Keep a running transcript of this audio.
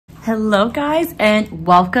Hello guys, and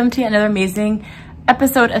welcome to another amazing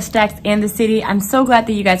episode of Stacks and the City. I'm so glad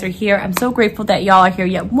that you guys are here. I'm so grateful that y'all are here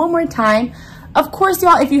yet one more time. Of course,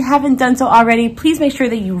 y'all, if you haven't done so already, please make sure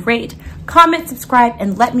that you rate, comment, subscribe,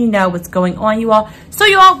 and let me know what's going on, you all. So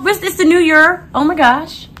you all, it's the new year. Oh my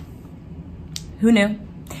gosh. Who knew?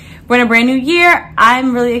 We're in a brand new year.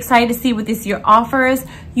 I'm really excited to see what this year offers.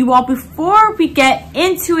 You all, before we get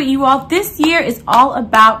into it, you all, this year is all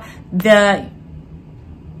about the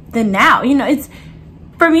now. You know, it's,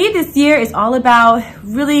 for me, this year is all about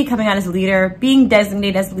really coming out as a leader, being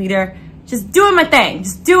designated as a leader, just doing my thing,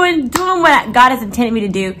 just doing what God has intended me to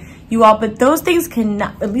do, you all. But those things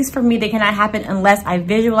cannot, at least for me, they cannot happen unless I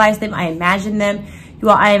visualize them, I imagine them. You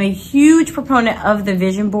all, I am a huge proponent of the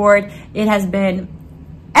vision board. It has been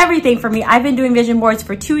everything for me. I've been doing vision boards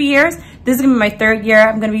for 2 years. This is gonna be my 3rd year.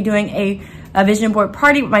 I'm gonna be doing a vision board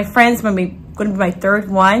party with my friends. It's gonna be my 3rd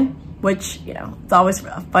one, which, you know, it's always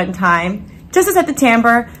a fun time. Just to set the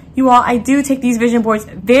timbre, you all, I do take these vision boards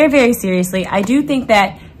very, very seriously. I do think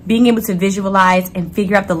that being able to visualize and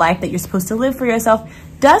figure out the life that you're supposed to live for yourself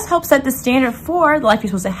does help set the standard for the life you're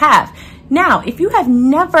supposed to have. Now, if you have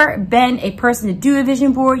never been a person to do a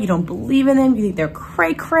vision board, you don't believe in them, you think they're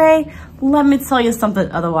cray-cray, let me tell you something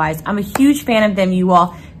otherwise. I'm a huge fan of them, you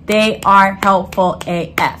all. They are helpful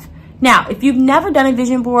AF. Now, if you've never done a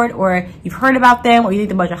vision board, or you've heard about them, or you think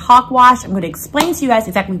they're a bunch of hogwash, I'm going to explain to you guys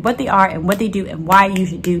exactly what they are and what they do and why you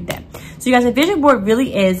should do them. So you guys, a vision board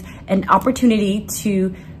really is an opportunity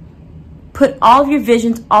to put all of your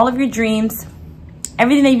visions, all of your dreams,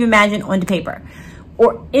 everything that you've imagined onto paper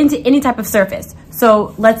or into any type of surface.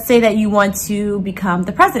 So let's say that you want to become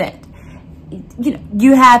the president. You know,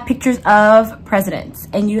 you have pictures of presidents,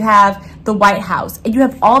 and you have the White House, and you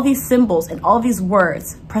have all these symbols and all these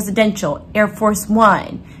words: presidential, Air Force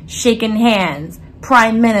One, shaking hands,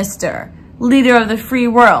 prime minister, leader of the free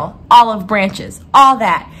world, olive branches, all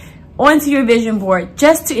that onto your vision board,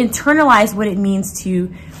 just to internalize what it means to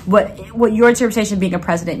what your interpretation of being a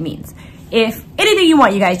president means. If anything you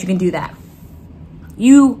want, you guys, you can do that.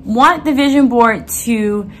 You want the vision board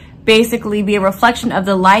to basically be a reflection of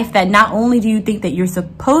the life that not only do you think that you're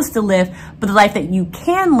supposed to live, but the life that you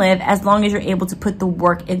can live as long as you're able to put the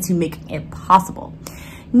work into making it possible.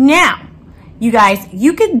 Now, you guys,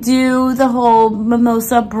 you could do the whole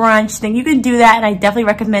mimosa brunch thing. You can do that, and I definitely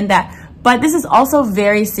recommend that. But this is also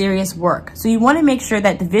very serious work. So you want to make sure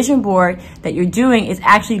that the vision board that you're doing is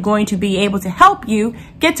actually going to be able to help you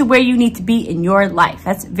get to where you need to be in your life.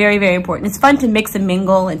 That's very, very important. It's fun to mix and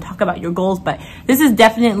mingle and talk about your goals, but this is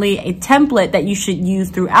definitely a template that you should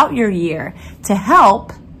use throughout your year to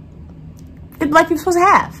help the life you're supposed to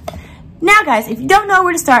have. Now, guys, if you don't know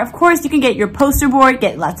where to start, of course, you can get your poster board,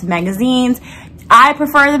 get lots of magazines. I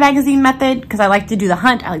prefer the magazine method because I like to do the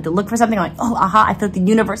hunt. I like to look for something. I'm like, oh, aha, I feel like the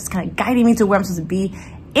universe is kind of guiding me to where I'm supposed to be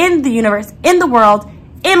in the universe, in the world,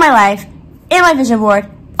 in my life, in my vision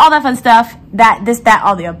board, all that fun stuff, that, this, that,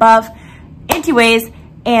 all the above, anyways.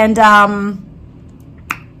 And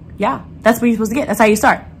yeah, that's what you're supposed to get. That's how you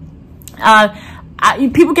start.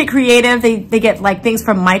 People get creative. They get like things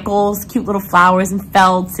from Michael's, cute little flowers and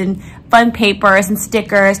felts and fun papers and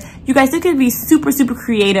stickers. You guys, it could be super, super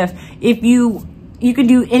creative. If you can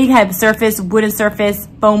do any kind of surface, wooden surface,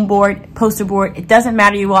 foam board, poster board. It doesn't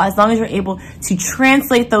matter, you all, as long as you're able to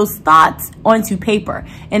translate those thoughts onto paper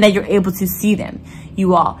and that you're able to see them,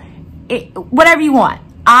 you all. Whatever you want.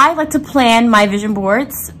 I like to plan my vision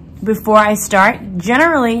boards before I start.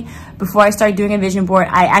 Generally, before I start doing a vision board,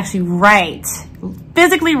 I actually write,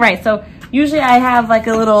 physically write. So usually I have like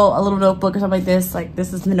a little notebook or something like this. Like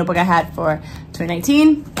this is the notebook I had for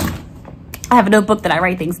 2019. I have a notebook that I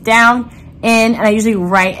write things down in, and I usually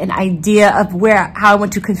write an idea of how I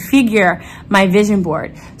want to configure my vision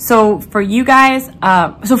board. So for you guys,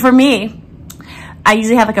 so for me, I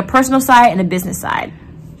usually have like a personal side and a business side.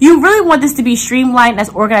 You really want this to be streamlined, as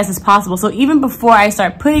organized as possible. So even before I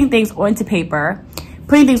start putting things onto paper,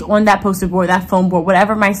 putting things on that poster board, that foam board,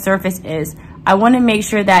 whatever my surface is, I want to make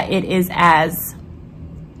sure that it is as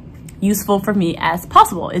useful for me as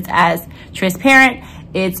possible. It's as transparent,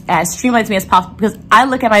 it's as streamlined to me as possible, because I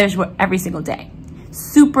look at my vision board every single day.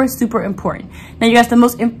 Super, super important. Now, you guys, the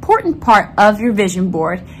most important part of your vision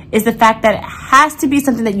board is the fact that it has to be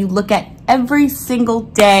something that you look at every single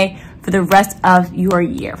day for the rest of your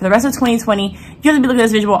year. For the rest of 2020, you have to be looking at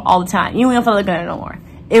this vision board all the time. You don't even feel like looking at it no more.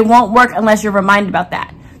 It won't work unless you're reminded about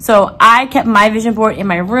that. So I kept my vision board in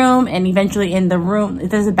my room, and eventually in the room,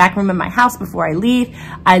 there's a back room in my house before I leave.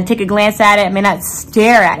 I take a glance at it. I may not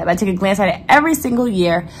stare at it, but I take a glance at it every single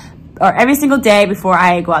year or every single day before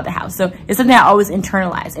I go out the house. So it's something I always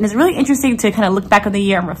internalize. And it's really interesting to kind of look back on the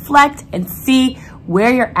year and reflect and see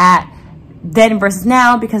where you're at then versus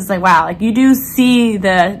now, because it's like, wow, like you do see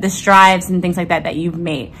the strides and things like that you've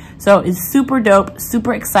made. So it's super dope,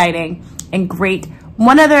 super exciting and great.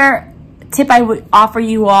 One other tip I would offer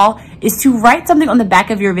you all is to write something on the back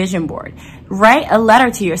of your vision board. Write a letter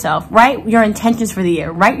to yourself, write your intentions for the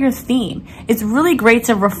year, write your theme. It's really great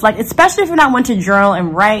to reflect, especially if you're not one to journal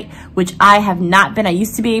and write, which I have not been. I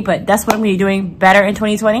used to be, but that's what I'm gonna be doing better in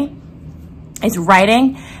 2020. It's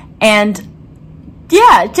writing. And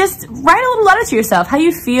yeah, just write a little letter to yourself, how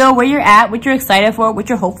you feel, where you're at, what you're excited for, what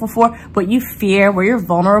you're hopeful for, what you fear, where you're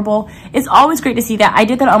vulnerable. It's always great to see that. I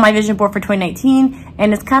did that on my vision board for 2019,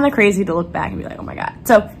 and it's kind of crazy to look back and be like, oh my God.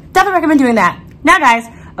 So definitely recommend doing that. Now guys,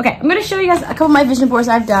 okay, I'm gonna show you guys a couple of my vision boards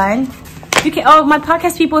I've done. You can, oh, my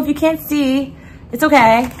podcast people, if you can't see, it's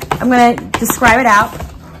okay. I'm gonna describe it out.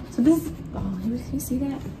 So this is, oh, can you see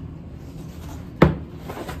that?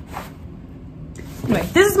 Anyway,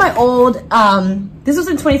 this is my old, this was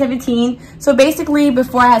in 2017. So basically,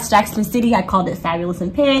 before I had Stacks in the City, I called it Fabulous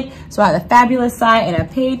and Paid. So I have a fabulous side and a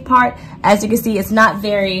paid part. As you can see, it's not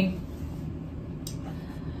very,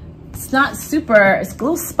 it's not super, it's a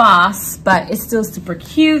little sparse, but it's still super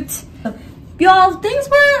cute. Y'all, things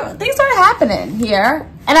started happening here.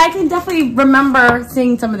 And I can definitely remember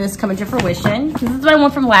seeing some of this come into fruition. This is my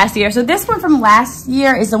one from last year. So this one from last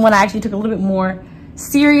year is the one I actually took a little bit more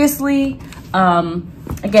seriously.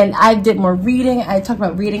 Again, I did more reading. I talked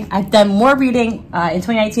about reading. I've done more reading in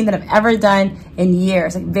 2019 than I've ever done in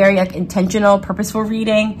years. Like very like intentional, purposeful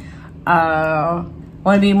reading. I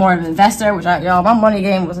want to be more of an investor, which y'all, my money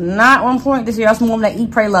game was not on point this year. I was more of that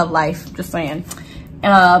eat, pray, love life. Just saying.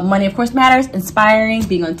 Money, of course, matters. Inspiring,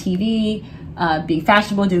 being on TV, being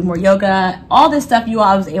fashionable, doing more yoga. All this stuff you all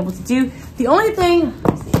I was able to do. The only thing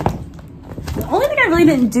I really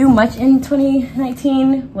didn't do much in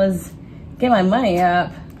 2019 was get my money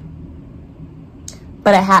up,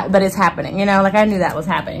 but it's happening, you know, like I knew that was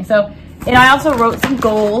happening. So, and I also wrote some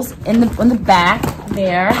goals on the back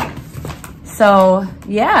there. So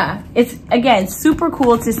yeah, it's again super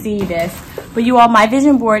cool to see this. But you all, my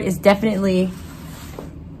vision board is definitely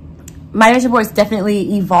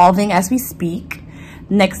evolving as we speak.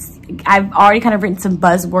 Next, I've already kind of written some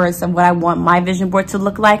buzzwords of what I want my vision board to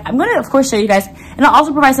look like. I'm going to, of course, show you guys, and I'll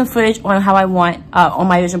also provide some footage on how I want on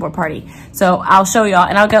my vision board party. So I'll show y'all,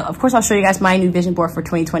 and of course, I'll show you guys my new vision board for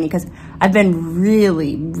 2020 because I've been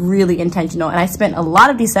really, really intentional, and I spent a lot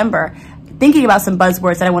of December thinking about some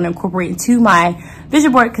buzzwords that I want to incorporate into my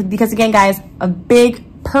vision board because again, guys, a big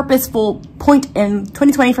purposeful point in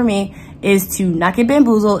 2020 for me is to not get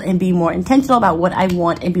bamboozled and be more intentional about what I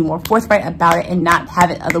want and be more forthright about it and not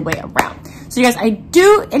have it other way around. So you guys, I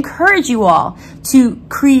do encourage you all to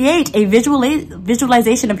create a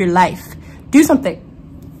visualization of your life. Do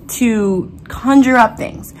something to conjure up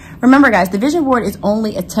things. Remember guys, the vision board is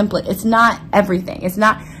only a template. It's not everything. It's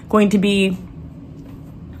not going to be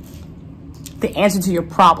the answer to your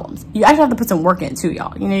problems. You actually have to put some work in too,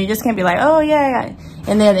 y'all. You know, you just can't be like, oh yeah,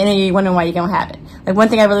 and then you're wondering why you don't have it. Like one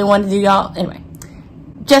thing I really wanted to do, y'all, anyway,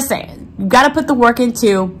 just saying, you gotta put the work in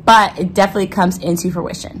too, but it definitely comes into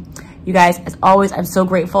fruition. You guys, as always, I'm so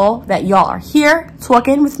grateful that y'all are here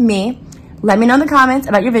talking with me. Let me know in the comments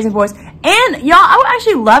about your vision boards. And y'all, I would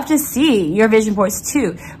actually love to see your vision boards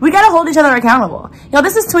too. We gotta hold each other accountable. Y'all,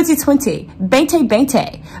 this is 2020.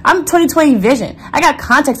 Bente. I'm 2020 vision. I got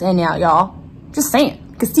context in now, y'all. Just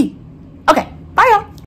saying. Cause see.